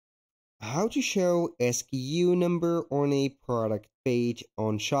How to show SKU number on a product page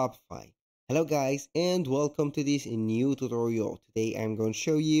on Shopify. Hello guys, and welcome to this new tutorial. Today I'm going to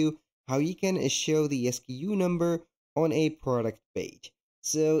show you how you can show the SKU number on a product page.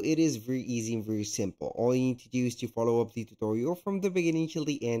 So it is very easy and very simple. All you need to do is to follow up the tutorial from the beginning till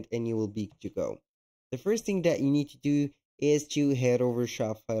the end and you will be good to go. The first thing that you need to do is to head over to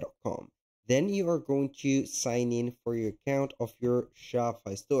Shopify.com. Then you are going to sign in for your account of your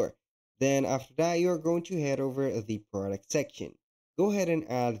Shopify store. Then after that, you're going to head over the product section. Go ahead and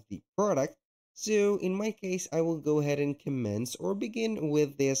add the product. So in my case, I will go ahead and commence or begin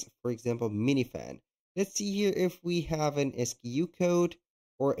with this, for example, minifan. Let's see here if we have an SKU code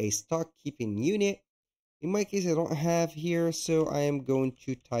or a stock keeping unit. In my case, I don't have here, so I am going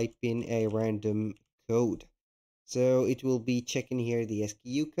to type in a random code. So it will be checking here the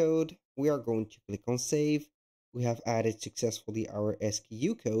SKU code. We are going to click on save. We have added successfully our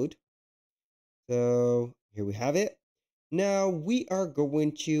SKU code. So here we have it. Now we are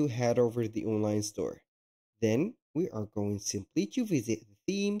going to head over to the online store. Then we are going simply to visit the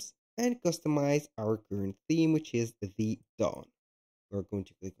themes and customize our current theme, which is the dawn. We're going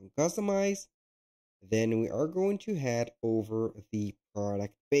to click on customize. Then we are going to head over the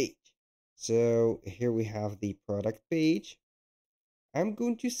product page. So here we have the product page. I'm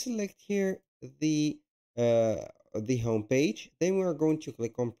going to select here the home page. Then we are going to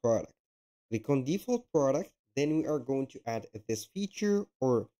click on product. Click on default product, then we are going to add this feature,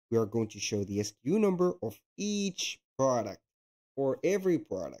 or we are going to show the SKU number of each product or every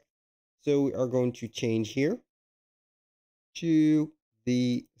product. So we are going to change here to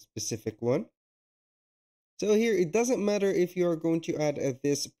the specific one. So here it doesn't matter if you are going to add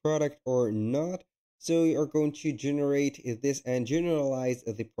this product or not. So you are going to generate this and generalize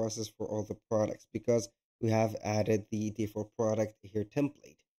the process for all the products because we have added the default product here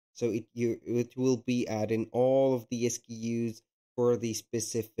template. So it will be adding all of the SKUs for the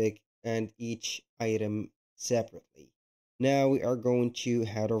specific and each item separately. Now we are going to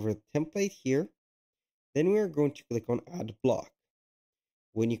head over the template here. Then we are going to click on add block.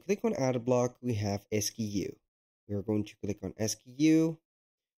 When you click on add block, we have SKU. We are going to click on SKU,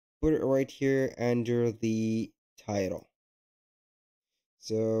 put it right here under the title.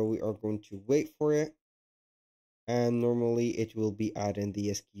 So we are going to wait for it. And normally it will be adding the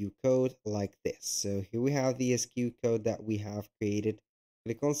SKU code like this. So here we have the SKU code that we have created.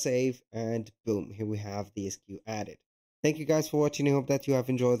 Click on save and boom, here we have the SKU added. Thank you guys for watching. I hope that you have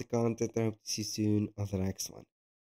enjoyed the content and I hope to see you soon on the next one.